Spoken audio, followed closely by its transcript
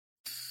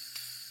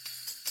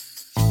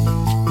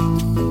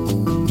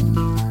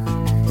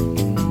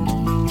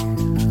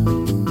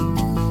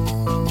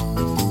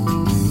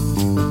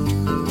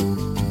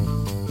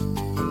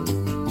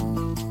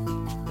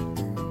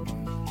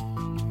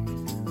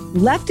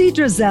Lefty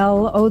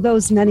Driesell, oh,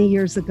 those many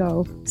years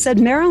ago, said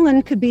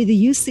Maryland could be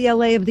the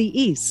UCLA of the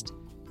East.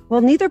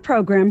 While neither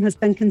program has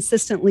been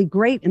consistently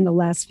great in the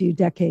last few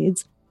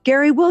decades,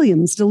 Gary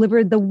Williams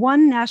delivered the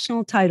one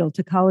national title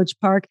to College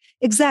Park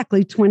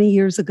exactly 20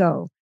 years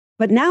ago.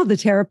 But now the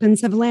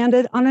Terrapins have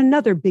landed on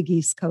another Big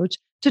East coach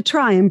to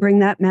try and bring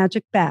that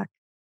magic back.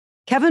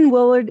 Kevin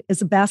Willard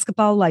is a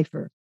basketball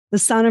lifer, the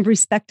son of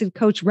respected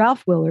coach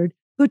Ralph Willard,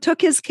 who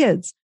took his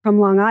kids from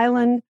Long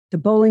Island to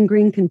Bowling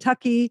Green,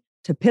 Kentucky,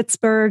 to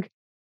Pittsburgh.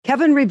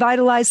 Kevin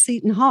revitalized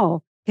Seton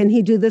Hall. Can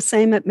he do the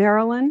same at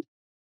Maryland?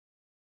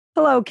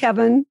 Hello,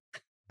 Kevin.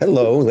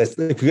 Hello.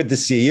 Good to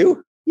see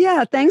you.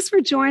 Yeah, thanks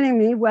for joining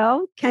me.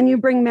 Well, can you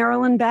bring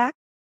Maryland back?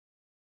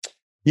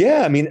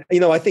 Yeah, I mean,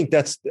 I think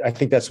that's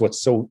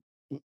what's so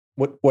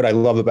what I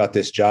love about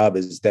this job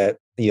is that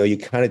you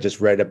kind of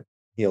just read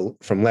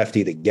from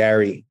Lefty to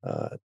Gary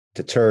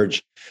to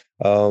Turge.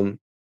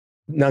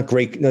 Not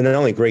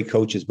only great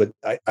coaches, but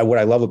what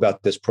I love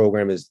about this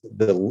program is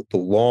the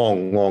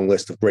long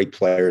list of great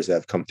players that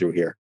have come through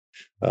here.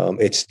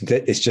 It's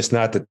just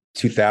not the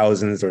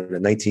 2000s or the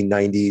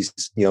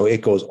 1990s.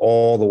 It goes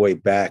all the way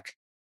back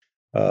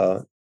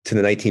to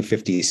the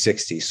 1950s,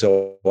 60s.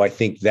 So I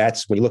think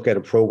that's when you look at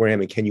a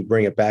program and can you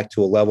bring it back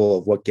to a level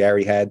of what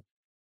Gary had?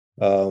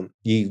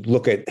 You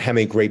look at how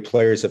many great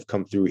players have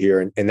come through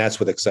here, and that's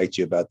what excites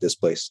you about this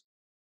place.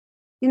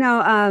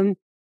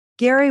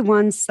 Gary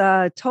once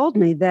told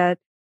me that,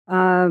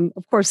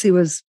 of course, he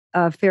was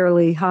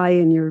fairly high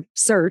in your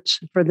search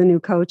for the new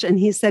coach. And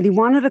he said he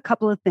wanted a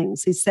couple of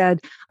things. He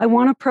said, I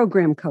want a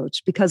program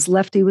coach because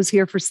Lefty was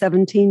here for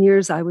 17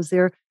 years. I was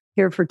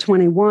here for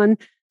 21.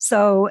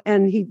 So,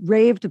 and he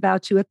raved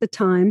about you at the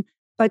time.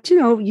 But,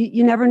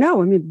 you never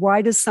know. I mean,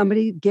 why does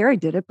Gary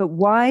did it, but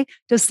why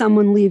does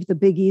someone leave the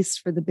Big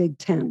East for the Big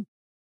Ten?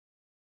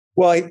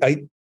 Well,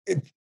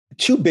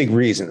 two big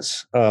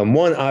reasons.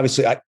 One,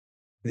 obviously,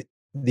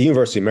 the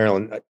University of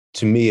Maryland,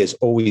 to me, has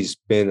always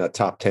been a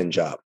top 10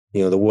 job.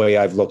 The way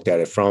I've looked at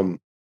it from,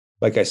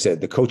 like I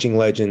said, the coaching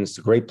legends,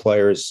 the great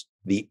players,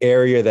 the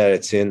area that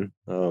it's in.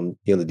 The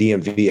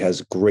DMV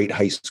has great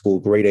high school,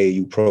 great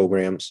AAU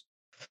programs.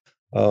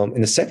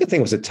 And the second thing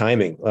was the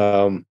timing.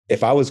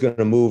 If I was going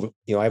to move,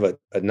 I have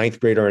a ninth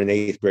grader and an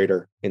eighth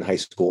grader in high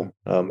school.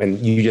 And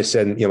you just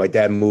said, my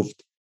dad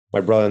moved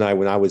my brother and I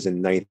when I was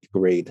in ninth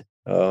grade.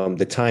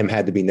 The time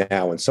had to be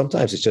now. And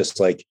sometimes it's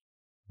just like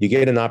you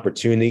get an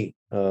opportunity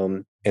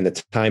and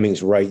the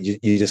timing's right.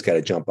 You just got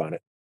to jump on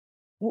it.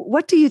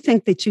 What do you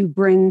think that you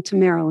bring to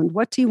Maryland?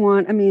 What do you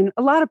want? I mean,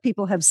 a lot of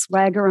people have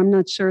swagger. I'm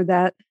not sure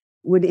that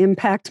would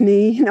impact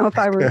me, if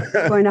I were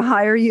going to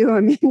hire you. I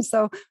mean,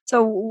 so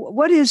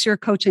what is your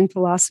coaching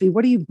philosophy?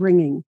 What are you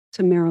bringing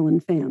to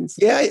Maryland fans?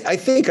 Yeah, I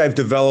think I've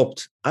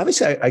developed,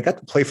 obviously I got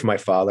to play for my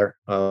father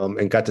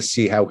and got to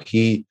see how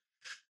he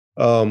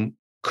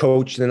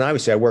coached. And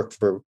obviously I worked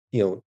for,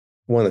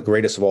 one of the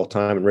greatest of all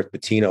time, and Rick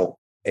Pitino.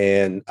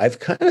 And I've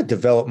kind of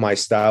developed my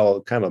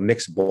style, kind of a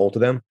mix of both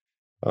of them.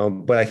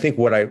 But I think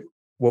what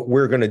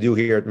we're going to do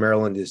here at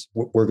Maryland is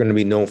we're going to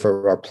be known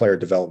for our player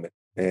development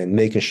and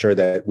making sure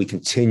that we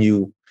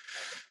continue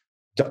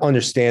to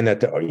understand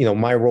that,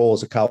 my role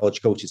as a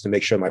college coach is to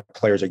make sure my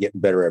players are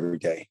getting better every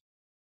day.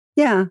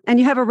 Yeah. And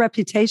you have a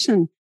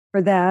reputation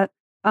for that.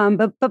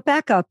 But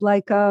back up,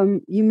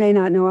 you may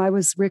not know, I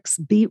was Rick's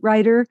beat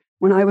writer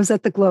when I was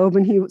at the Globe,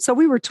 and so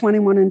we were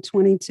 21 and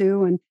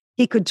 22, and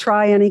he could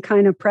try any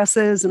kind of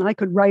presses and I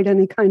could write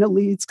any kind of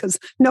leads because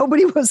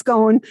nobody was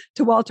going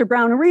to Walter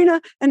Brown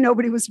Arena and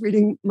nobody was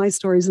reading my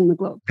stories in the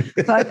Globe.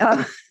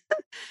 But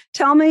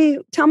tell me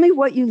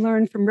what you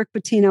learned from Rick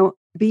Pitino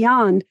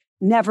beyond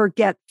never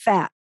get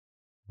fat.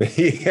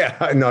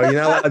 Yeah, no, you're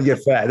not allowed to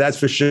get fat. That's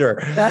for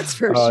sure. That's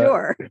for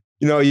sure.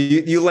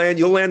 You'll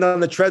land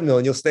on the treadmill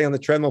and you'll stay on the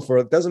treadmill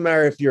it doesn't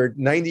matter if you're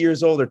 90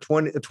 years old or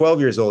 12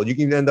 years old, you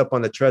can end up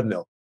on the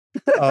treadmill.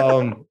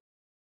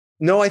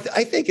 No, I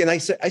think, and I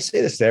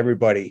say this to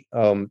everybody,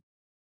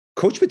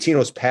 Coach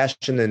Pitino's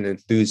passion and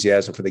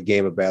enthusiasm for the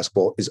game of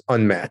basketball is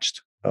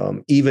unmatched.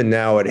 Even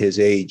now at his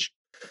age,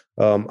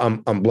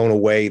 I'm blown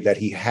away that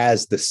he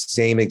has the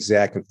same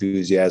exact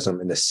enthusiasm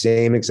and the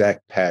same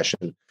exact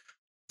passion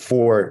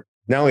for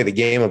not only the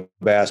game of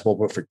basketball,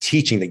 but for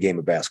teaching the game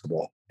of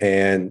basketball.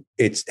 And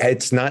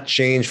it's not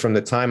changed from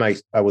the time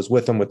I was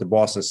with him with the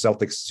Boston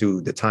Celtics to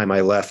the time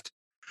I left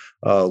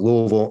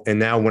Louisville. And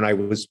now when I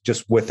was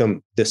just with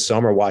him this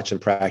summer watching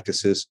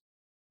practices,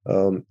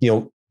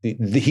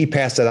 he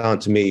passed that on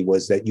to me,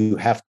 was that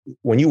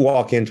when you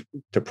walk into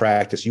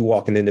practice, you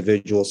walk in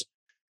individuals,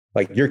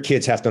 like your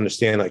kids have to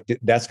understand, like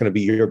that's going to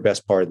be your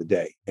best part of the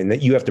day. And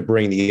that you have to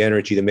bring the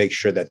energy to make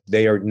sure that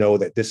they know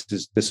that this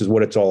is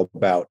what it's all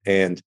about.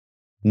 And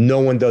no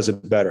one does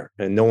it better.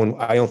 And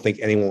I don't think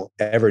anyone will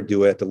ever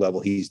do it at the level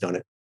he's done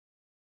it.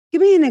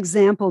 Give me an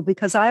example,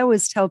 because I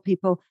always tell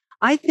people,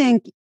 I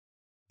think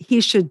he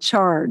should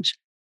charge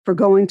for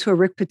going to a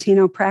Rick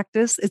Pitino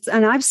practice.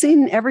 And I've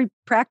seen every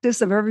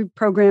practice of every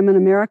program in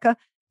America.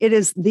 It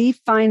is the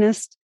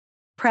finest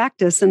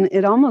practice, and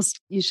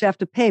you should have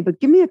to pay. But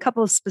give me a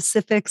couple of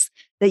specifics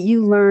that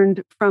you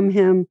learned from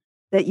him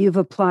that you've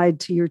applied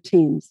to your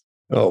teams?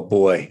 Oh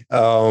boy.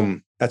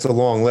 That's a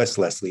long list,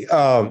 Leslie.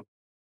 I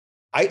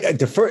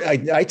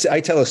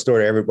tell a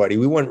story to everybody.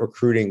 We went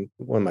recruiting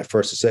one of my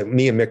first,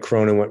 me and Mick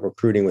Cronin went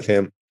recruiting with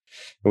him,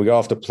 and we got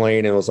off the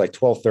plane and it was like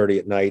 12:30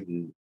 at night.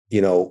 And,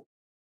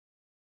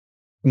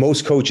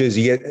 most coaches,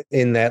 you get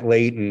in that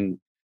late and,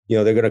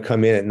 they're going to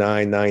come in at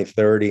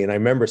 9:30. And I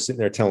remember sitting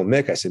there telling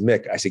Mick,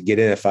 I said, get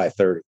in at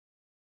 5:30.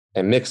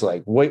 And Mick's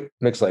like, wait,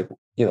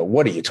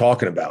 what are you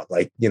talking about?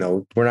 Like,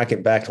 we're not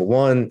getting back to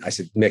 1. I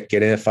said, Mick,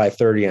 get in at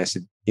 5:30. And I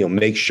said,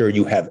 make sure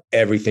you have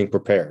everything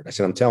prepared. I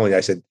said, I'm telling you,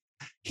 I said,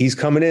 he's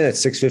coming in at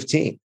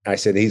 6:15. I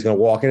said, he's going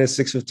to walk in at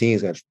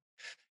 6:15.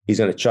 He's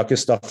going to chuck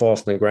his stuff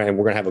off the ground. And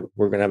we're going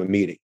to have a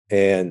meeting.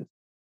 And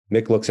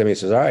Mick looks at me and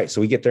says, all right.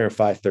 So we get there at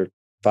 5:30.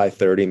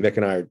 Mick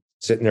and I are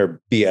sitting there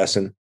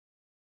BSing.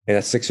 And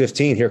at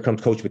 6:15, here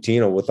comes Coach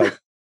Pitino with like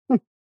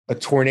a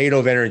tornado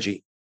of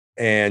energy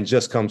and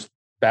just comes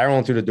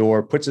barreling through the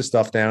door, puts his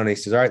stuff down. And he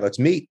says, all right, let's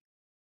meet.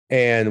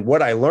 And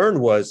what I learned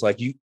was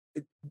like,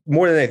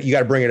 more than that, you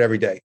got to bring it every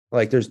day.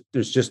 Like there's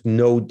just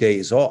no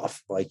days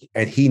off. Like,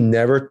 and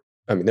there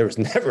was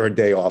never a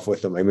day off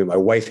with him. I mean, my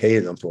wife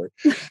hated him for it,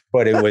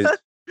 but it was,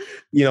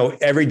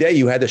 every day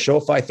you had to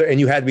show 5:30 and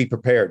you had to be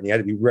prepared and you had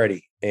to be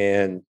ready.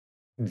 And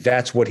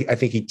that's what I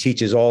think he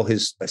teaches all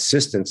his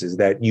assistants is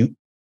that you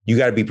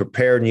got to be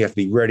prepared and you have to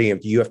be ready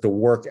and you have to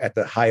work at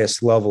the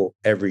highest level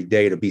every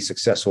day to be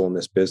successful in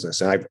this business.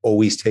 And I've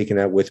always taken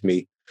that with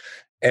me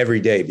every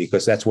day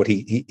because that's what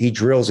he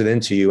drills it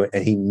into you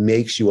and he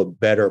makes you a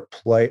better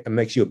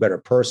makes you a better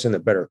person, a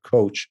better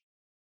coach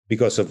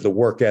because of the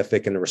work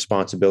ethic and the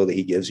responsibility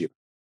he gives you.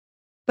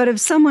 But if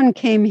someone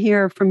came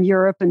here from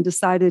Europe and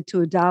decided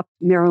to adopt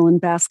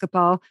Maryland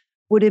basketball,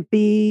 would it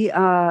be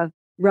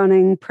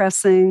running,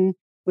 pressing?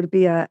 Would it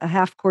be a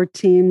half-court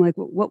team? Like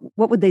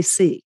what would they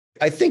see?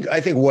 I think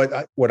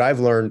what I've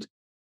learned,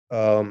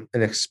 and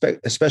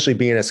especially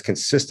being as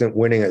consistent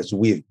winning as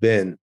we've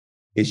been,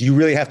 is you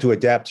really have to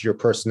adapt to your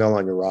personnel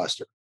on your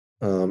roster.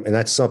 And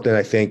that's something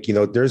I think,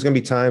 there's going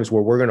to be times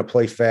where we're going to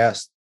play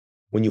fast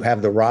when you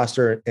have the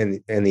roster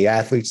and the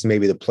athletes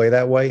maybe to play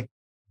that way.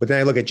 But then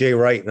I look at Jay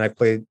Wright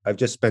and I've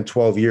just spent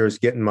 12 years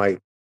getting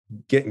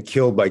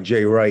killed by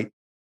Jay Wright.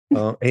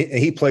 And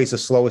he plays the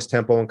slowest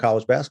tempo in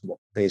college basketball.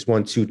 And he's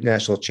won 2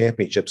 national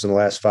championships in the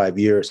last 5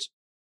 years.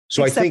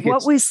 So Except I think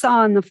what we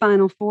saw in the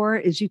Final Four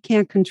is you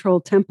can't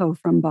control tempo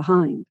from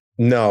behind.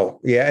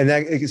 No. Yeah. And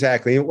that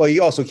exactly. Well,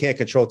 you also can't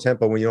control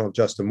tempo when you don't have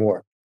Justin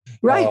Moore.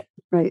 Right.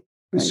 Right.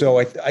 So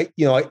I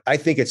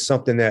think it's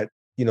something that,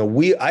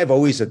 I've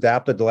always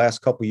adapted the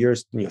last couple of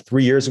years.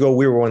 3 years ago,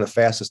 we were one of the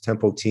fastest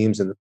tempo teams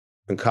in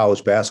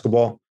college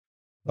basketball.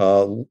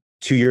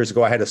 2 years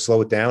ago, I had to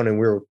slow it down and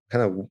we were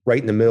kind of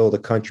right in the middle of the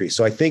country.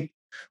 So I think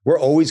we're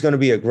always going to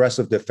be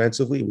aggressive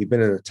defensively. We've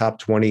been in the top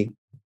 20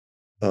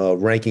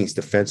 rankings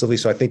defensively.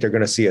 So I think they're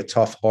going to see a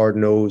tough,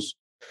 hard-nosed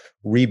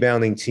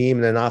rebounding team.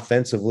 And then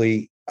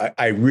offensively,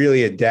 I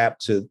really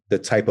adapt to the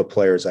type of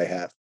players I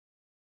have.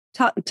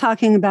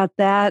 Talking about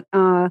that,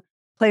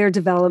 player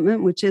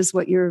development, which is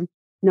what you're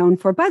known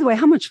for. By the way,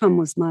 how much fun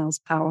was Miles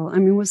Powell? I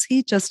mean, was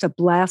he just a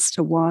blast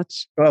to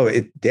watch? Oh,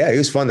 he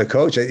was fun to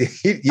coach. You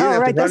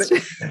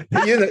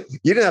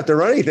didn't have to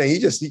run anything. You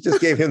just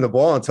gave him the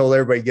ball and told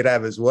everybody to get out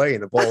of his way,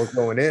 and the ball was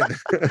going in.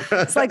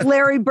 It's like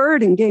Larry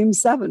Bird in Game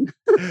 7.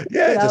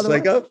 Yeah, just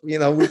like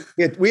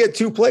we had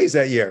 2 plays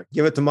that year.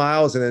 Give it to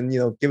Miles, and then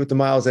give it to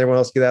Miles, and everyone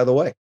else get out of the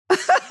way.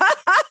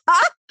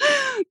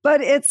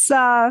 But it's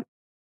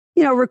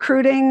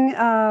recruiting.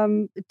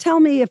 Tell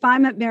me, if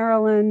I'm at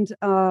Maryland,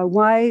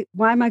 why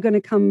am I going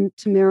to come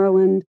to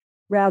Maryland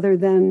rather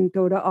than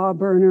go to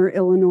Auburn or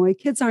Illinois?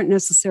 Kids aren't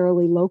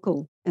necessarily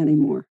local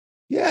anymore.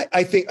 Yeah,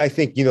 I think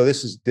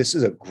this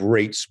is a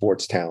great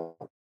sports town,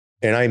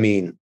 and I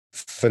mean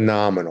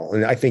phenomenal.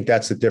 And I think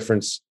that's the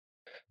difference.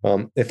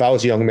 If I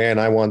was a young man,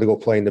 I wanted to go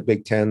play in the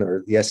Big Ten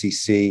or the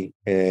SEC,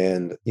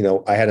 and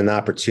I had an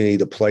opportunity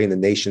to play in the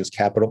nation's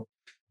capital.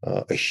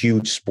 A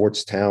huge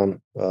sports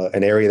town,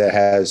 an area that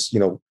has,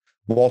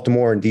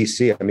 Baltimore and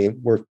DC. I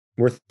mean, we're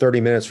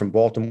 30 minutes from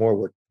Baltimore.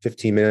 We're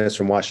 15 minutes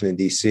from Washington,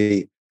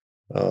 DC.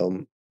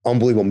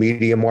 Unbelievable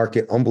media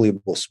market,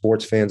 unbelievable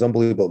sports fans,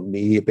 unbelievable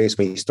media base.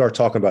 When you start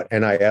talking about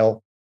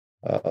NIL,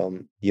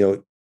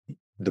 the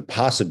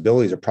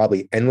possibilities are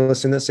probably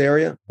endless in this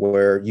area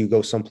where you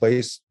go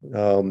someplace,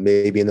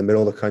 maybe in the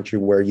middle of the country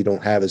where you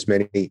don't have as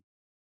many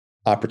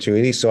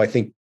opportunities. So I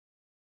think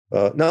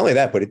not only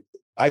that, but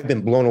I've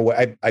been blown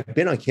away. I've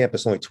been on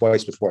campus only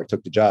twice before I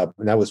took the job,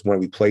 and that was when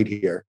we played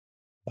here.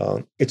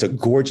 It's a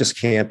gorgeous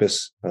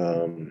campus,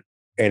 and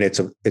it's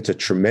a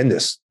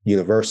tremendous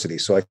university.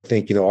 So I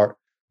think where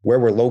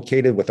we're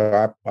located with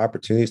our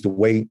opportunities, the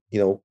way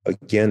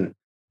again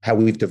how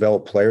we've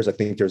developed players, I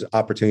think there's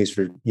opportunities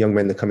for young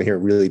men to come in here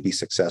and really be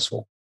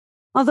successful.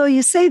 Although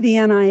you say the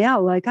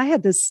NIL, like I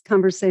had this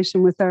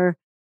conversation with our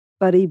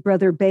buddy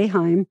Brother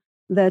Boeheim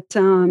that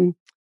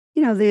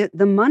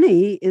the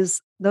money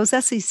is. Those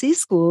SEC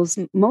schools,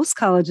 most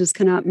colleges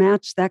cannot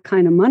match that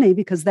kind of money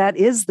because that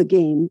is the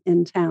game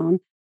in town.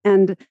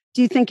 And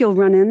do you think you'll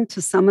run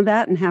into some of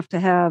that and have to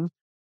have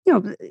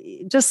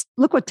just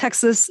look what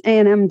Texas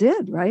A&M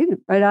did, right?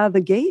 Right out of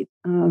the gate,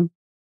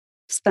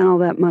 spent all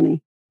that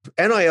money.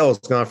 NIL has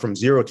gone from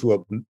 0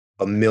 to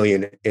a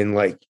million in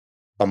like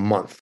a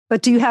month.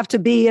 But do you have to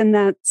be in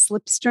that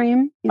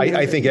slipstream?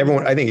 I think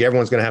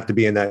everyone's going to have to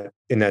be in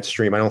that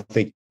stream. I don't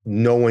think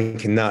no one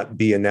cannot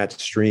be in that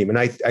stream. And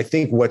I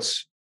think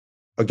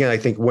I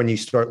think when you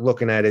start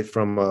looking at it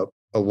from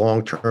a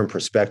long-term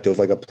perspective,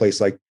 like a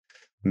place like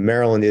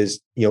Maryland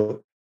is,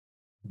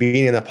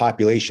 being in a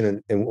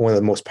population in one of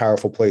the most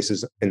powerful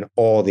places in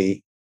all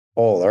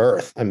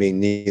earth. I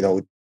mean,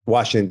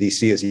 Washington,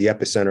 D.C. is the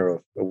epicenter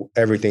of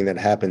everything that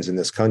happens in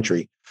this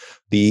country.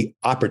 The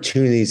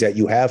opportunities that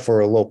you have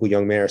for a local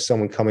young man or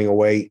someone coming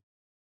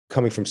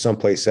from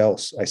someplace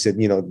else. I said,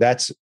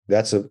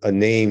 that's a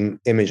name,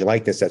 image,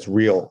 likeness that's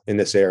real in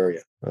this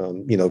area.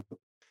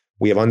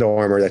 We have Under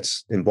Armour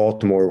that's in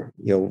Baltimore,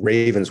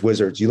 Ravens,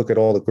 Wizards. You look at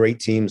all the great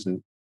teams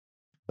and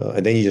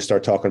then you just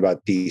start talking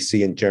about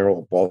DC in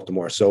general,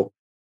 Baltimore. So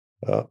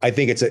I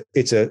think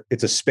it's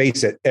a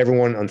space that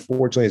everyone,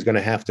 unfortunately, is going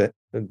to have to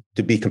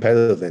be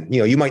competitive in.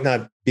 You might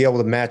not be able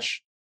to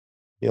match,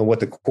 what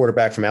the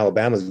quarterback from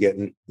Alabama is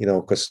getting,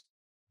 because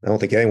I don't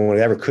think anyone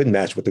ever could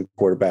match what the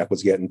quarterback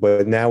was getting.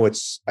 But now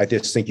I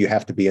just think you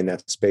have to be in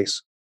that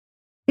space.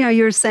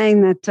 You're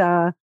saying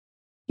that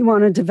you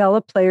want to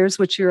develop players,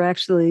 which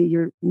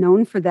you're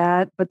known for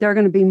that, but there are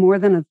going to be more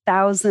than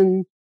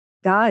 1,000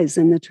 guys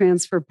in the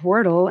transfer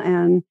portal.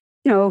 And,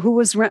 who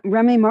was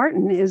Remy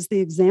Martin is the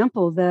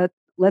example that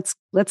let's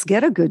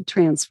get a good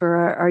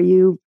transfer.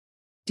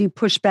 Do you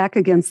push back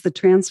against the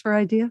transfer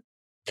idea?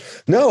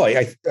 No,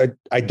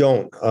 I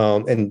don't.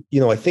 And,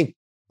 I think,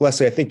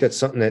 Leslie, I think that's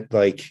something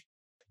that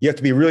you have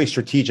to be really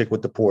strategic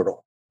with the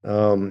portal.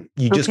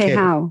 You just can't.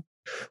 How?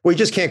 Well, you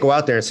just can't go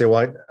out there and say,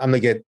 well, I'm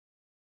going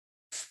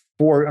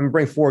to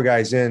bring 4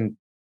 guys in.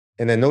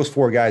 And then those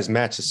 4 guys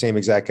match the same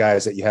exact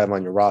guys that you have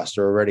on your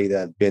roster already that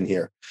have been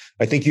here.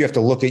 I think you have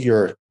to look at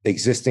your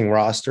existing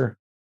roster,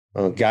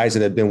 guys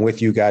that have been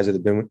with you, guys that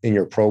have been in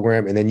your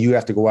program. And then you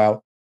have to go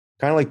out,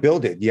 kind of like Bill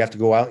did. You have to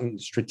go out and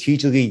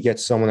strategically get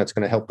someone that's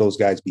going to help those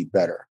guys be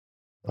better.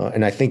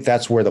 And I think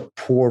that's where the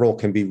portal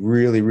can be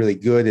really, really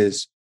good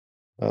is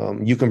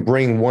you can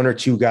bring 1 or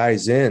 2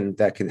 guys in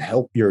that can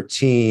help your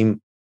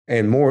team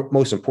and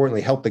most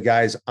importantly, help the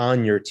guys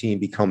on your team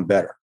become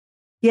better.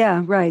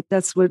 Yeah, right.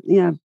 That's what,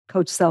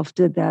 Coach Self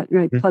did that,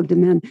 right? Plugged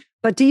him in.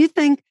 But do you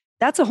think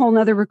that's a whole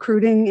nother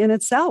recruiting in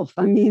itself?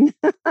 I mean,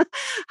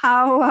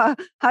 how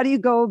do you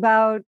go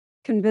about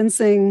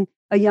convincing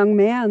a young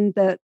man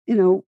that,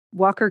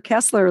 Walker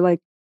Kessler,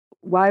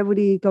 why would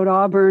he go to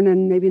Auburn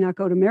and maybe not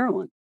go to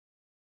Maryland?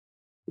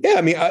 Yeah,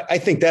 I mean, I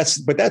think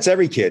that's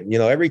every kid.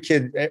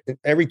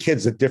 Every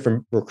kid's a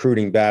different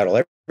recruiting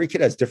battle. Every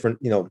kid has different,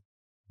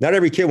 not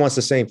every kid wants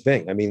the same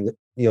thing. I mean,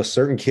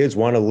 certain kids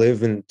want to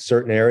live in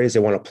certain areas. They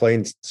want to play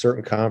in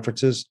certain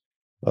conferences.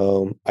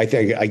 I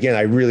think, again,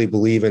 I really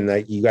believe in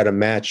that. You got to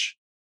match.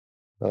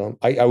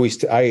 I always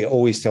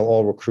tell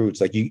all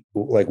recruits,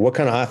 what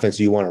kind of offense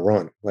do you want to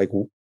run?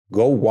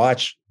 Go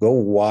watch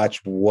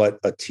what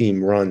a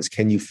team runs.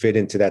 Can you fit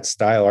into that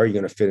style? Are you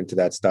going to fit into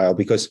that style?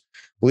 Because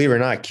believe it or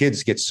not,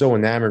 kids get so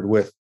enamored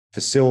with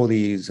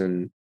facilities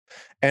and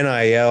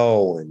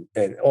NIL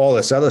and all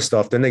this other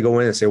stuff. Then they go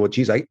in and say, well,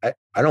 geez, I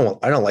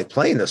don't like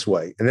playing this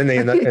way. And then they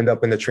end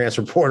up in the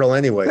transfer portal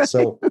anyway.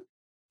 So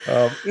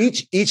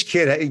each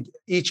kid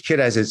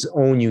has its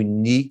own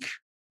unique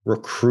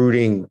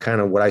recruiting kind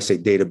of what I say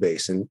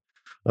database. And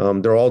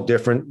they're all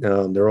different.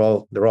 They're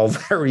all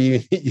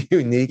very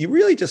unique. You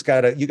really just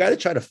gotta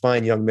try to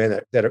find young men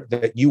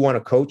that you want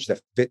to coach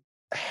that fit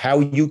how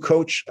you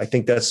coach. I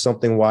think that's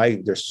something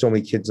why there's so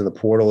many kids in the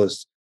portal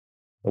is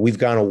we've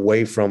gone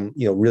away from,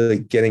 really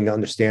getting to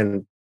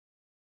understand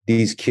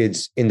these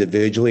kids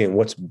individually and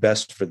what's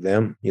best for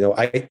them.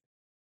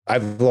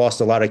 I've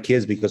lost a lot of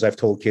kids because I've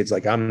told kids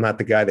I'm not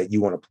the guy that you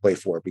want to play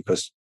for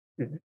because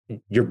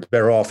you're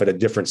better off at a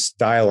different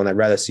style. And I'd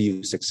rather see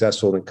you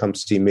successful than come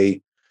see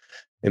me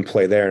and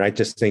play there. And I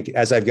just think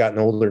as I've gotten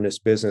older in this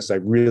business, I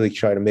really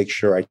try to make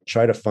sure I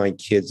try to find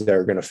kids that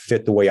are going to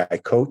fit the way I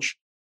coach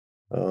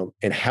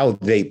and how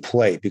they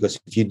play. Because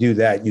if you do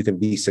that, you can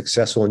be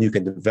successful and you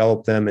can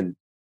develop them. And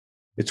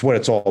it's what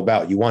it's all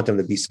about. You want them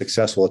to be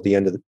successful at the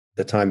end of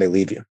the time they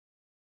leave you.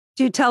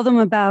 Do you tell them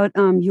about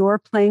your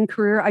playing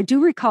career? I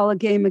do recall a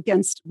game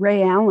against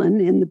Ray Allen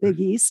in the Big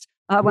East.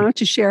 Why don't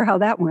you share how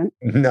that went?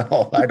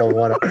 No, I don't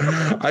want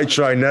to. I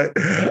try not.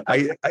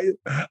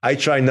 I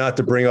try not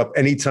to bring up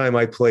any time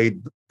I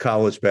played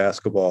college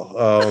basketball.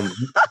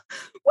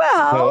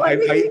 Well,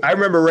 I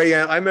remember Ray.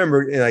 I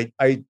remember, and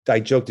I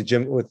joked to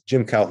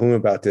Jim Calhoun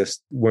about this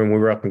when we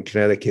were up in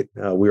Connecticut.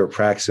 We were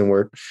practicing.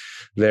 We're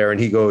there, and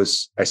he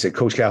goes. I said,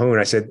 Coach Calhoun.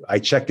 I said, I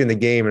checked in the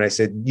game, and I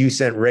said, you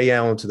sent Ray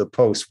Allen to the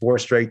post 4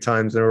 straight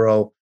times in a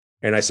row.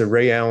 And I said,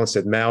 Ray Allen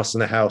said, mouse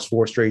in the house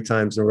 4 straight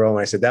times in a row. And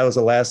I said, that was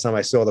the last time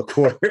I saw the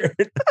court.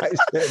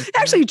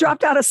 Actually, you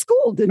dropped out of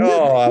school, didn't you?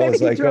 Oh, I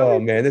was like, oh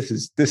man, this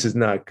is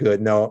not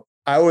good. No,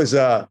 I was,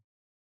 no,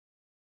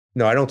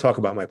 I don't talk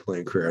about my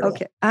playing career at all.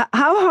 Okay.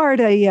 How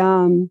hard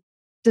a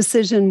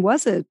decision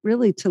was it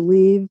really to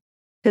leave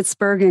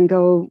Pittsburgh and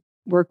go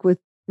work with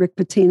Rick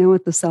Pitino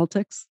at the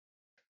Celtics?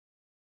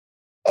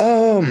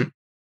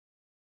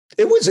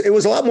 It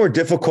was a lot more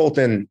difficult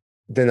than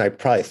I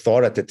probably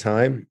thought at the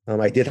time.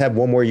 I did have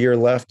one more year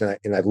left,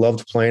 and I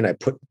loved playing. I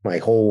put my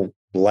whole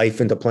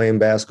life into playing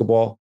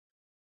basketball.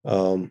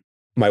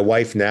 My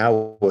wife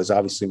now was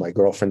obviously my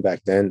girlfriend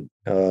back then.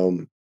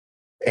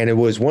 And it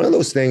was one of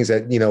those things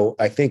that,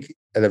 I think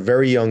at a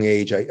very young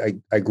age,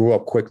 I grew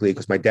up quickly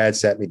because my dad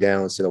sat me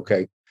down and said,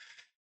 okay,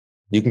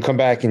 you can come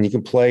back and you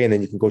can play, and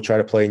then you can go try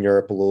to play in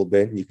Europe a little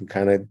bit, and you can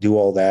kind of do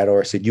all that.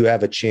 Or I said, you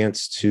have a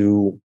chance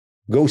to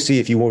go see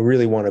if you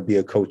really want to be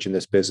a coach in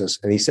this business.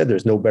 And he said,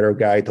 there's no better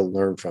guy to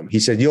learn from. He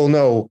said, you'll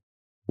know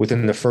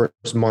within the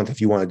first month if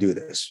you want to do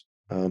this,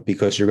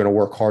 because you're going to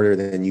work harder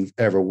than you've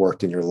ever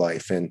worked in your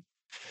life. And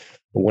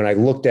when I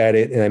looked at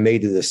it and I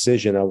made the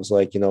decision, I was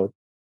like,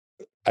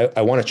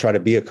 I want to try to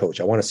be a coach.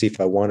 I want to see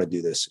if I want to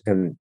do this.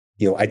 And,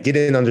 I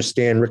didn't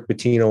understand Rick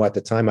Pitino at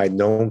the time. I'd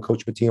known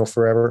Coach Pitino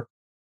forever,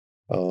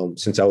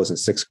 since I was in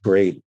sixth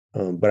grade.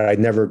 But I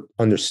never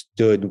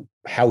understood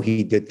how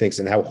he did things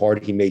and how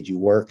hard he made you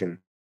work. And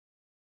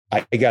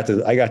I got to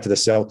the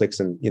Celtics,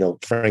 and,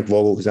 Frank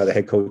Vogel, who's now the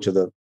head coach of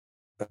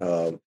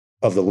the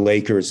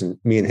Lakers, and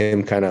me and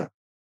him kind of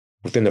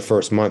within the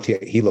first month,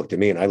 he looked at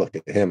me and I looked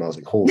at him. I was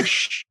like, holy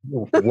shit,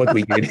 what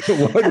we get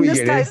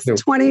into?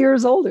 20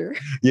 years older.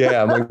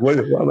 Yeah. I'm like,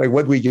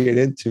 what we get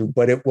into?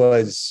 But it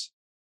was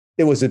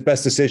the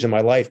best decision of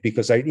my life,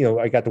 because I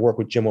got to work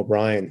with Jim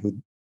O'Brien,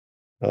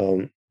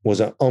 who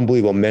was an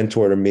unbelievable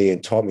mentor to me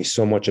and taught me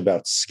so much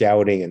about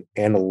scouting and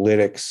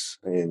analytics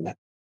and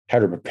how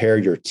to prepare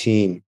your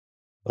team.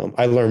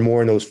 I learned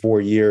more in those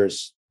 4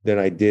 years than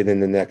I did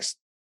in the next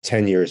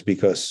 10 years,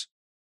 because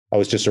I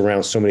was just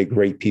around so many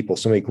great people,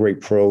 so many great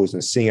pros,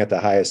 and seeing at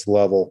the highest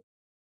level.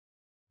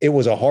 It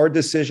was a hard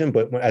decision,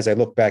 but as I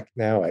look back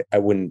now, I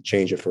wouldn't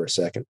change it for a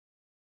second.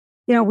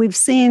 We've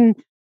seen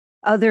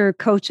other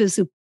coaches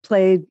who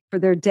played for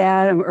their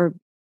dad, or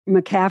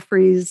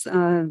McCaffrey's,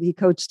 he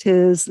coached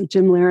his,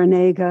 Jim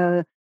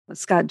Larinaga,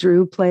 Scott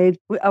Drew played.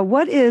 I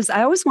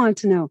always wanted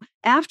to know,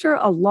 after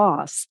a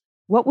loss,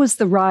 what was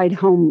the ride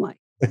home like?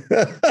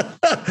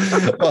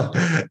 Well,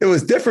 it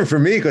was different for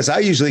me because I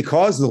usually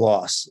cause the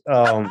loss.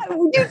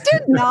 You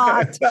did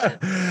not.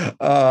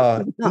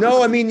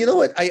 No, I mean, you know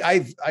what?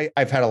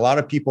 I've had a lot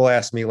of people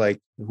ask me, like,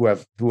 who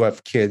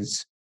have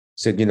kids,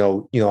 said,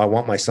 I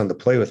want my son to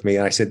play with me.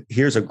 And I said,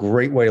 here's a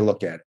great way to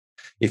look at it.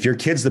 If your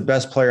kid's the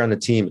best player on the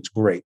team, it's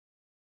great.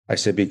 I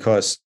said,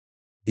 because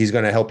he's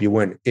going to help you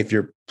win. If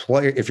your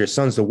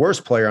son's the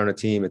worst player on the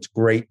team, it's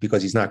great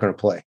because he's not going to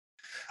play.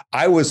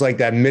 I was like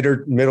that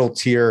middle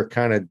tier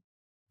kind of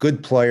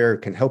good player,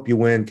 can help you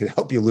win, can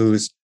help you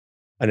lose.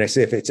 And I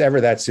say, if it's ever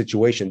that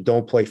situation,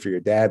 don't play for your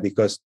dad,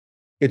 because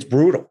it's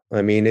brutal.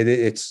 I mean,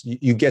 it's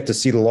you get to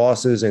see the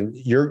losses, and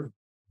you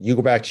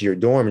go back to your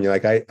dorm and you're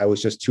like, I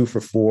was just 2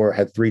 for 4,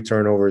 had 3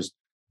 turnovers,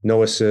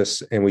 no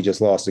assists, and we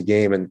just lost the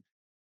game. And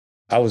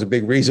I was a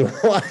big reason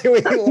why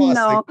we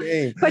lost the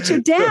game. But your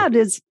dad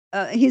is,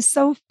 he's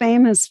so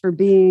famous for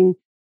being,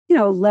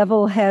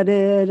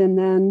 level-headed, and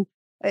then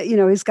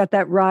he's got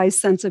that wry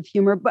sense of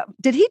humor. But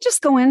did he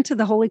just go into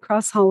the Holy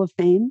Cross Hall of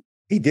Fame?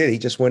 He did. He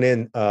just went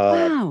in.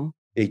 Wow.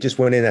 He just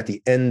went in at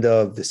the end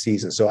of the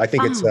season. So I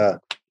think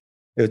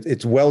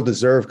it's well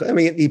deserved. I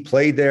mean, he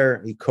played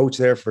there. He coached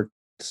there for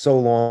so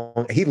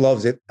long. He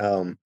loves it.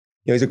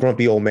 He's a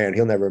grumpy old man.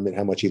 He'll never admit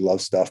how much he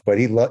loves stuff, but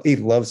he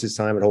loves his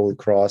time at Holy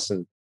Cross.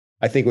 And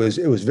I think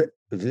it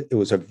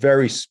was a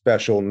very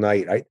special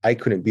night. I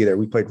couldn't be there.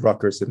 We played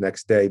Rutgers the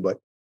next day, but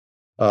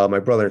my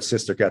brother and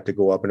sister got to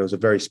go up, and it was a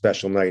very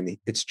special night. And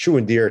it's true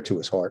and dear to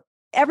his heart.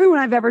 Everyone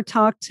I've ever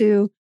talked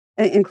to,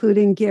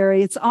 including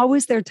Gary, it's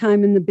always their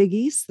time in the Big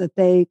East that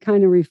they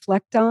kind of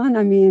reflect on.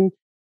 I mean,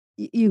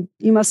 you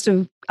must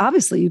have,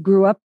 obviously you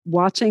grew up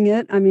watching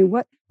it. I mean,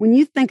 when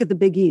you think of the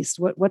Big East,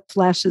 what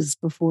flashes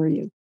before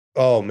you?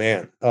 Oh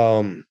man.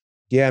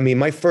 Yeah. I mean,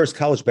 my first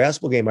college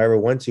basketball game I ever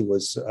went to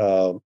was,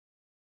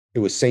 it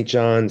was St.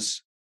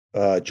 John's,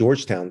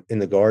 Georgetown in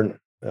the Garden.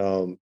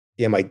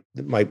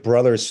 My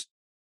brother's,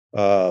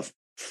 high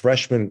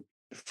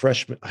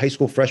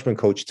school freshman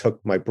coach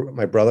took my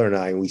brother and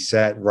I, and we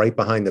sat right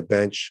behind the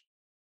bench.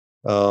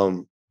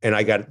 And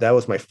that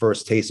was my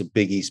first taste of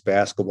Big East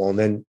basketball. And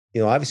then,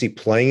 obviously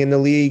playing in the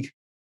league,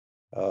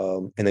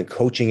 and then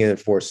coaching in it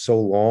for so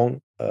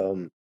long.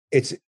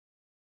 It's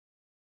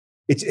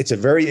a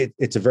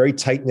very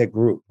tight knit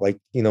group. Like,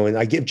 and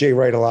I give Jay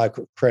Wright a lot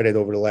of credit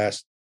over the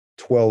last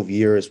 12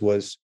 years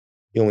was,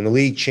 when the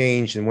league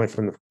changed and went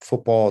from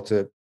football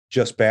to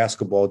just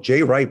basketball,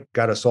 Jay Wright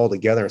got us all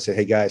together and said,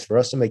 hey guys, for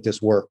us to make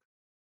this work,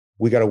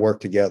 we got to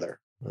work together.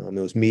 It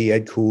was me,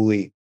 Ed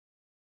Cooley,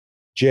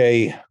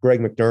 Jay,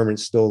 Greg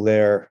McDermott's still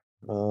there.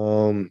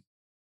 I'm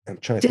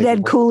trying to Did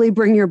Ed Cooley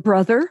bring your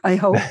brother? I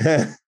hope.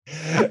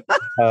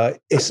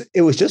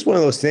 It was just one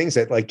of those things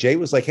that, like, Jay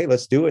was like, hey,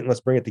 let's do it and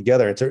let's bring it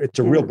together. It's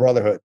a real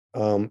brotherhood.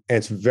 And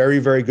it's very,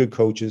 very good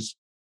coaches.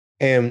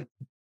 And,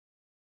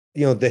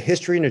 the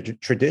history and the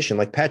tradition,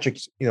 like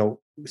Patrick's,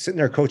 sitting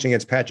there coaching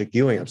against Patrick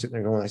Ewing. I'm sitting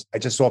there going, I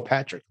just saw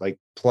Patrick like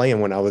playing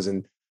when I was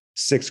in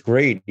 6th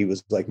grade. He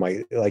was like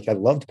I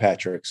loved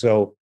Patrick.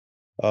 So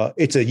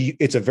it's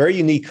a very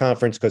unique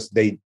conference because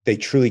they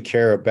truly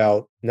care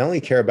about, not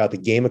only care about the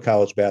game of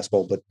college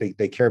basketball, but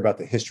they care about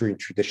the history and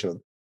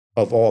tradition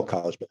of all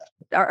college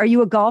basketball. Are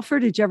you a golfer?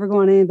 Did you ever go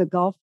on any of the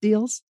golf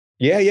deals?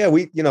 Yeah.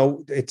 We,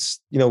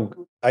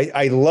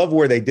 I love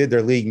where they did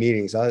their league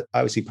meetings.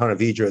 Obviously Ponte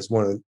Vedra is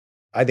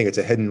I think it's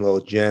a hidden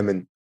little gem.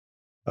 And,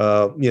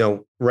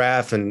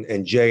 Raph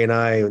and Jay and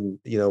I, and,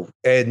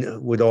 Ed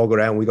would all go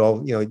down. We'd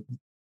all,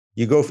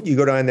 you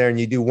go down there and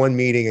you do one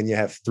meeting and you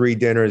have 3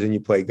 dinners and you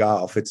play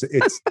golf. It's,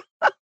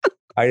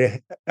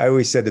 I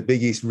always said the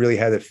Big East really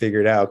had it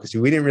figured out because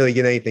we didn't really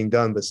get anything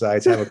done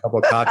besides have a couple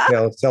of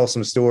cocktails, tell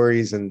some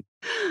stories. And,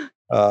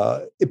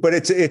 but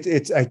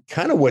it's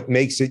kind of what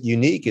makes it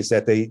unique is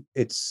that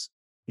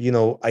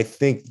I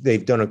think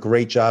they've done a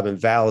great job, and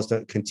Val has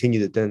done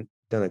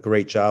a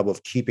great job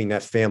of keeping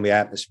that family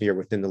atmosphere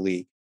within the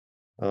league.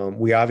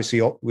 We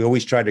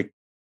always try to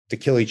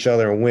kill each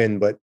other and win,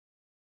 but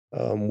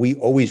we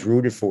always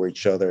rooted for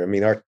each other. I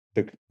mean,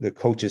 the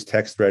coaches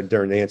text thread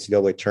during the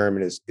NCAA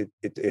tournament is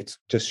it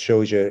just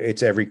shows you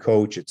it's every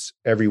coach, it's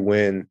every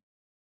win.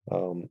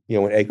 When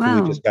Ed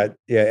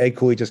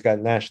Cooley just got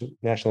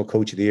national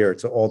coach of the year.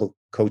 It's all the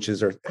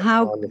coaches are.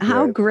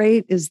 How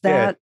great is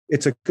that? Yeah,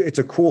 it's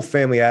a cool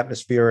family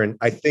atmosphere, and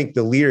I think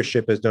the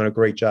leadership has done a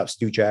great job.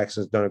 Stu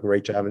Jackson has done a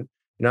great job, and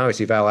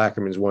obviously Val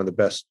Ackerman is one of the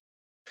best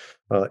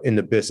in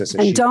the business.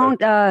 And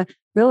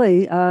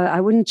I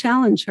wouldn't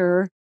challenge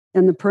her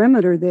in the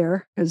perimeter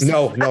there because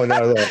no,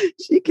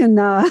 she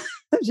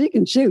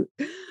can shoot.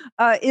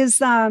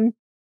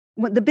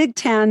 The Big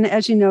Ten,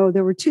 as you know,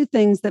 there were 2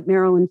 things that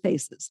Maryland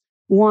faces.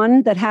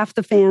 One, that half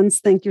the fans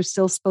think you're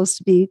still supposed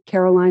to beat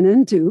Carolina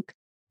and Duke,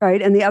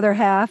 right? And the other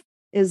half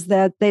is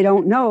that they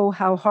don't know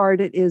how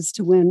hard it is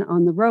to win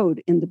on the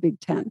road in the Big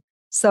Ten.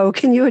 So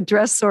can you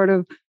address sort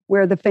of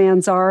where the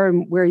fans are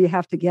and where you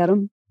have to get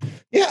them?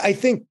 Yeah, I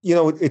think,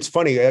 it's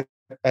funny.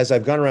 As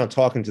I've gone around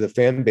talking to the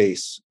fan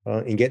base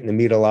and getting to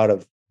meet a lot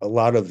of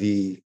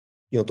the,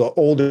 the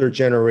older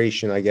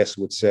generation, I guess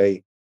would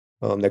say,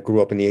 that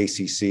grew up in the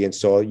ACC and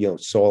saw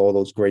all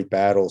those great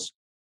battles.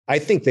 I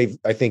think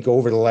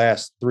over the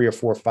last 3 or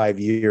 4 or 5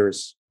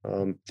 years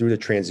through the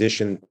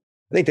transition,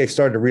 I think they've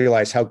started to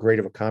realize how great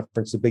of a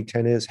conference the Big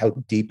Ten is, how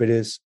deep it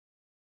is,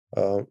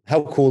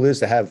 how cool it is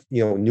to have,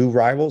 new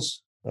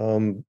rivals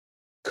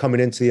coming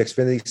into the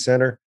Xfinity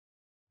Center.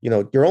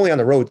 You're only on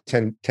the road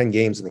 10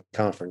 games in the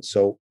conference.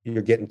 So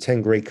you're getting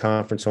 10 great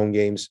conference home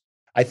games.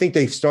 I think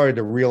they've started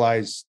to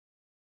realize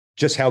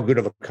just how good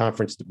of a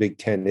conference the Big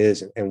Ten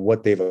is and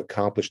what they've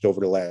accomplished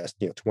over the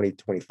last 20,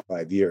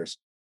 25 years.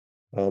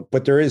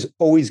 But there is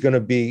always going to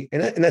be,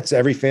 and that's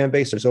every fan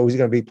base, there's always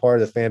going to be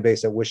part of the fan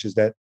base that wishes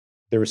that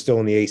they were still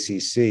in the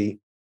ACC,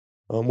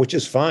 which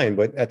is fine.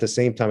 But at the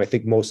same time, I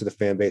think most of the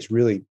fan base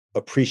really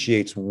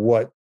appreciates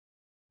what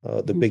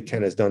the Big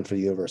Ten has done for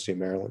the University of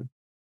Maryland.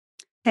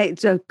 Hey,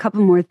 a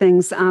couple more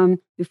things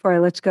before I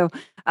let you go.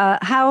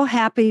 How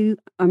happy,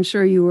 I'm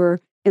sure you were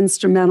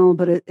instrumental,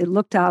 but it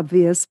looked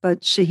obvious,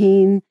 but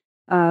Shaheen,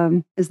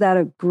 is that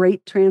a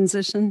great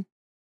transition?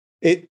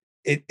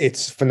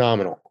 It's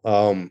phenomenal.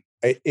 I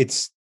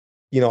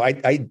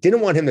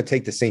didn't want him to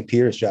take the St.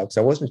 Peter's job because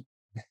I wasn't,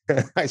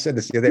 I said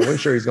this the other day, I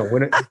wasn't sure he's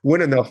going to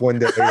win enough one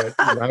day.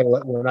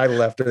 When I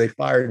left or they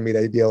fired me,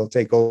 they'd be able to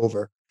take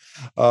over.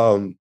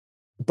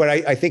 But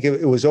I think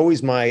it was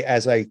always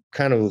as I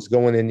kind of was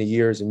going into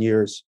years and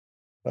years,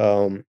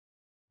 it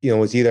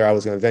was either I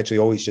was going to eventually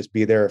always just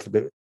be there for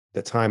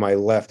the time I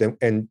left.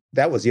 And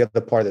that was the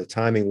other part of the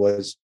timing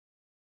was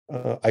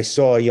I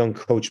saw a young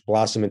coach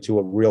blossom into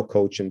a real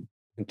coach and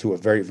into a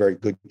very, very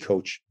good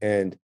coach.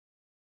 And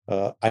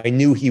I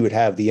knew he would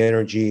have the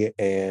energy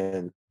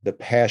and the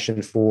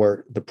passion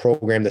for the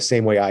program the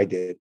same way I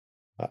did.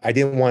 I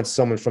didn't want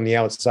someone from the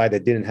outside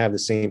that didn't have the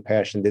same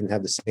passion, didn't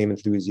have the same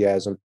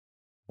enthusiasm.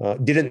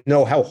 Didn't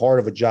know how hard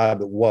of a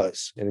job it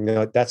was. And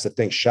that's the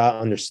thing. Shah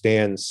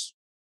understands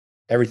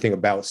everything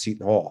about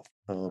Seton Hall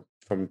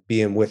from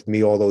being with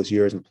me all those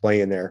years and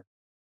playing there.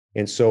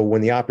 And so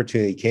when the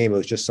opportunity came, it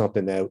was just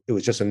something that it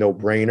was just a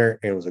no-brainer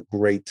and it was a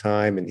great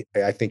time. And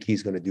I think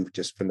he's going to do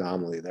just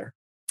phenomenally there.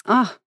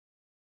 Oh,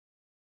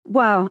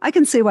 wow. I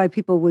can see why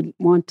people would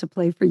want to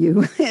play for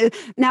you.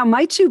 Now,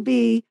 might you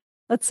be,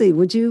 let's see,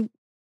 would you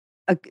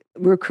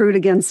recruit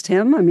against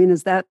him? I mean,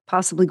 is that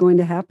possibly going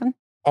to happen?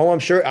 Oh, I'm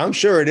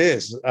sure it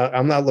is.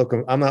 I'm not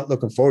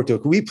looking forward to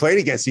it. We played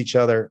against each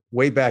other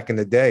way back in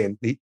the day, and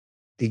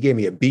he gave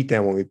me a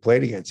beatdown when we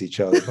played against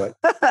each other. But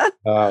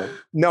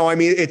no, I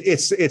mean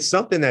it's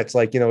something that's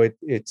like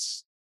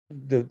it's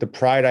the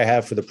pride I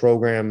have for the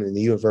program and the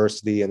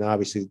university, and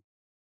obviously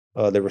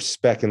the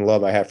respect and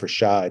love I have for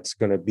Shah. It's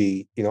going to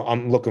be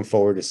I'm looking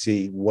forward to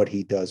see what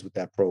he does with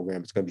that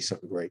program. It's going to be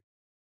something great.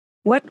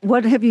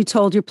 What have you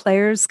told your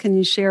players? Can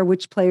you share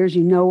which players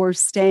are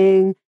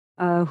staying?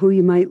 Who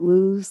you might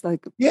lose?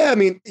 Yeah, I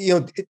mean,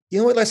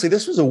 what, Leslie,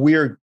 this was a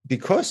weird,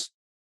 because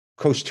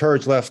Coach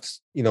Turge left,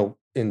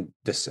 in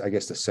this, I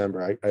guess,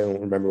 December. I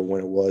don't remember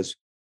when it was.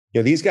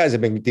 These guys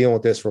have been dealing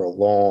with this for a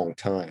long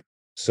time.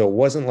 So it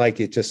wasn't like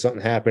it just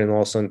something happened and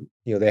all of a sudden,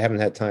 they haven't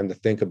had time to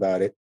think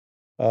about it.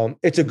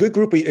 It's a good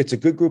group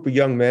of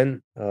young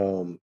men.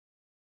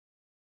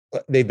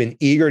 They've been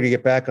eager to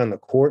get back on the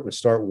court and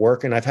start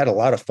working. I've had a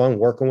lot of fun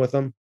working with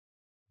them.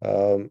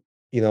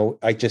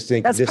 I just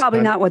think that's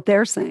probably not what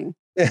they're saying.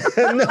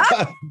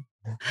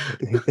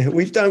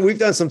 We've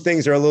done some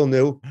things that are a little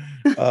new,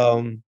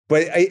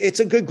 but it's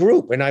a good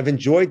group, and I've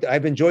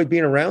enjoyed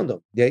being around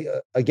them.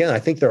 I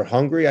think they're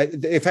hungry.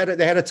 They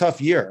had a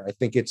tough year. I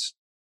think it's,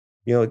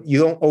 you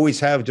don't always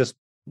have just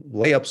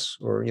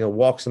layups or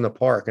walks in the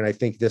park, and I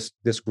think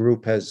this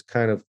group has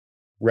kind of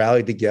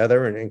rallied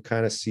together and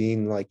kind of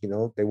seen like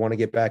they want to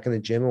get back in the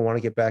gym and want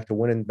to get back to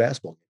winning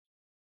basketball games.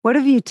 What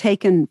have you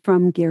taken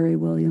from Gary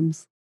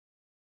Williams?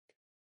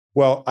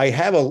 Well, I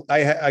have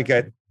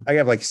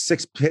like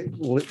 6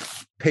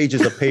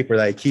 pages of paper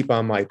that I keep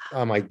on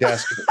my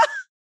desk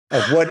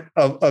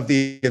of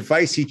the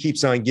advice he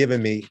keeps on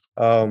giving me.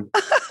 I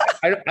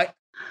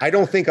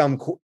don't think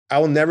I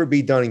will never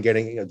be done in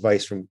getting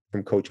advice from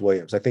Coach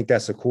Williams. I think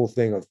that's the cool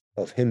thing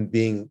of him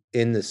being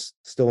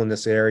still in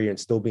this area and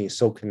still being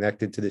so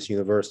connected to this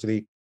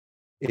university,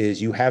 is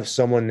you have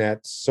someone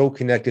that's so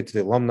connected to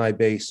the alumni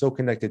base, so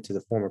connected to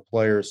the former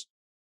players,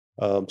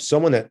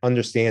 someone that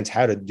understands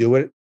how to do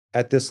it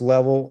at this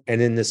level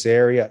and in this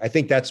area. I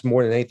think that's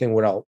more than anything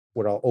what I'll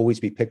always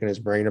be picking his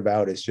brain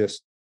about is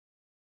just,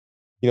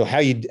 how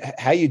you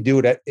do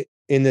it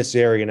in this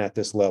area and at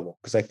this level.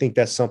 Because I think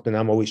that's something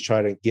I'm always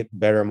trying to get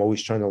better. I'm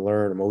always trying to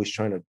learn. I'm always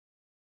trying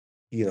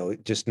to,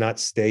 just not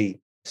stay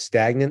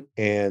stagnant.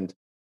 And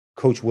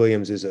Coach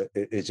Williams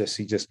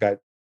he just got,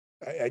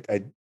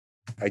 I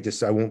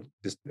won't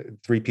just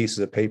 3 pieces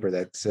of paper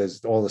that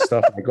says all the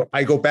stuff.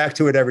 I go back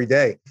to it every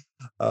day.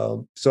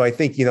 So I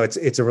think,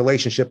 it's a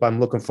relationship I'm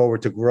looking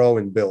forward to grow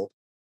and build.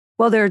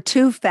 Well, there are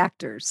 2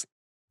 factors.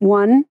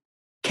 One,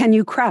 can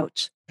you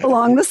crouch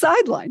along the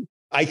sideline?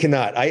 I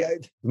cannot.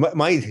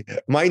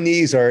 My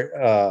knees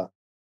are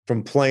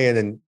from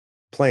playing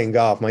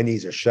golf. My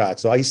knees are shot.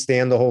 So I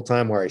stand the whole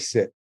time where I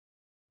sit.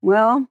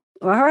 Well,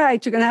 all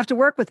right. You're going to have to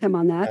work with him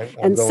on that.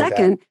 And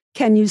second,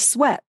 can you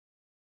sweat?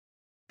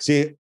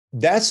 See,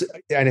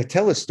 and I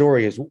tell a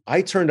story is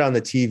I turned on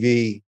the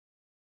TV.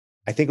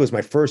 I think it was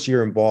my first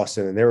year in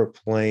Boston, and they were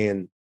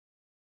playing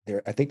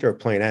there. I think they were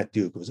playing at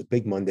Duke. It was a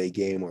big Monday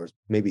game, or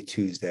maybe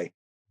Tuesday.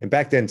 And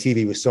back then,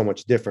 TV was so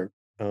much different.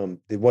 You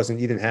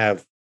didn't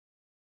have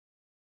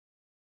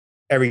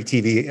every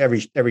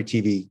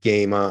TV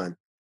game on.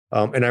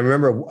 And I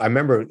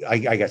remember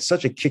I got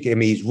such a kick. I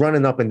mean, he's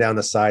running up and down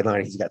the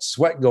sideline. He's got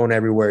sweat going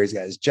everywhere. He's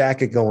got his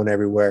jacket going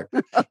everywhere.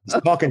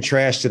 He's talking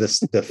trash to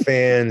the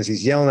fans.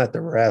 He's yelling at the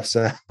refs.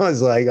 And I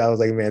was like,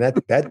 man,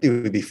 that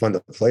dude would be fun to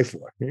play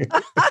for.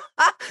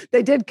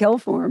 They did kill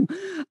for him.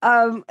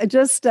 I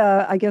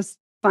guess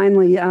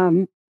finally,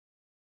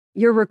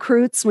 your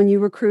recruits, when you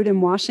recruit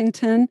in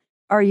Washington,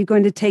 are you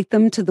going to take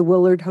them to the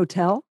Willard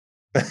Hotel?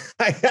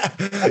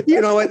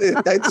 You know what?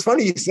 It's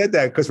funny you said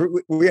that, because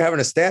we were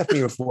having a staff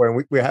meeting before, and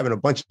we were having a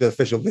bunch of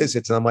official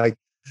visits. And I'm like,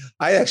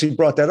 I actually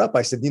brought that up.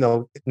 I said,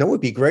 it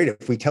would be great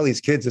if we tell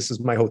these kids this is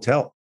my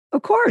hotel.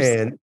 Of course.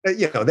 And,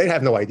 they'd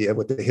have no idea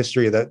what the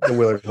history of the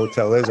Willard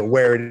Hotel is, or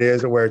where it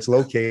is, or where it's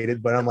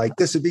located. But I'm like,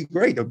 this would be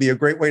great. It would be a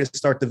great way to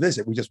start the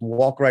visit. We just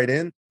walk right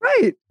in.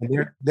 Right.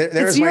 And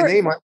there's my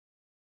name.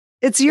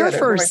 It's your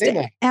first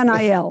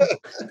NIL.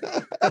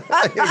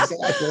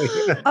 Exactly.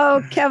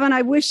 Oh, Kevin,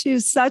 I wish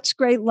you such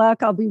great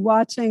luck. I'll be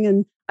watching,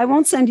 and I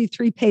won't send you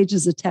 3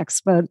 pages of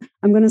text, but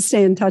I'm going to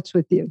stay in touch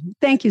with you.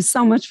 Thank you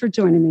so much for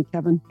joining me,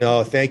 Kevin.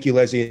 No, thank you,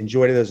 Leslie.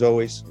 Enjoyed it as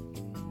always.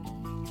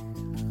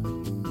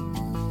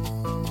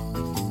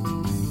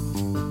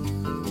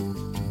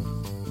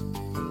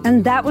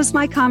 And that was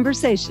my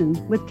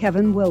conversation with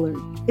Kevin Willard.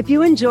 If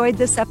you enjoyed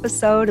this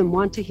episode and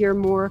want to hear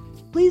more,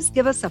 please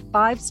give us a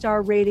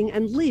 5-star rating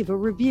and leave a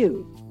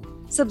review.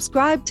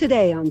 Subscribe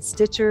today on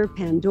Stitcher,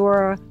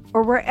 Pandora,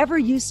 or wherever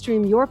you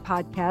stream your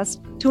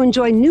podcast to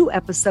enjoy new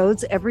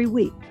episodes every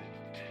week.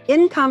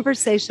 In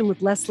Conversation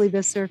with Leslie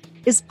Visser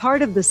is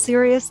part of the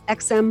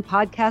SiriusXM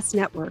Podcast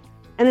Network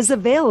and is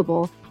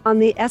available on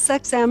the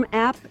SXM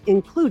app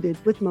included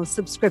with most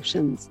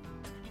subscriptions.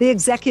 The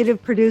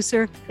executive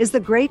producer is the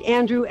great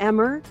Andrew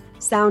Emmer,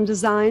 sound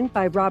design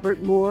by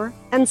Robert Moore,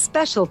 and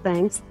special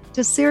thanks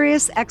to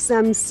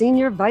SiriusXM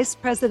Senior Vice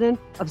President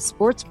of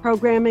Sports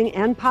Programming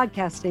and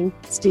Podcasting,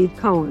 Steve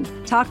Cohen.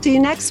 Talk to you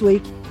next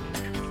week.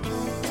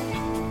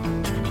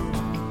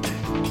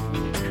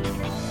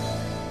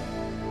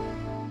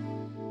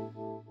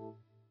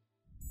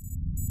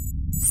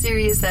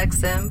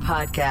 SiriusXM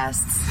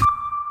Podcasts.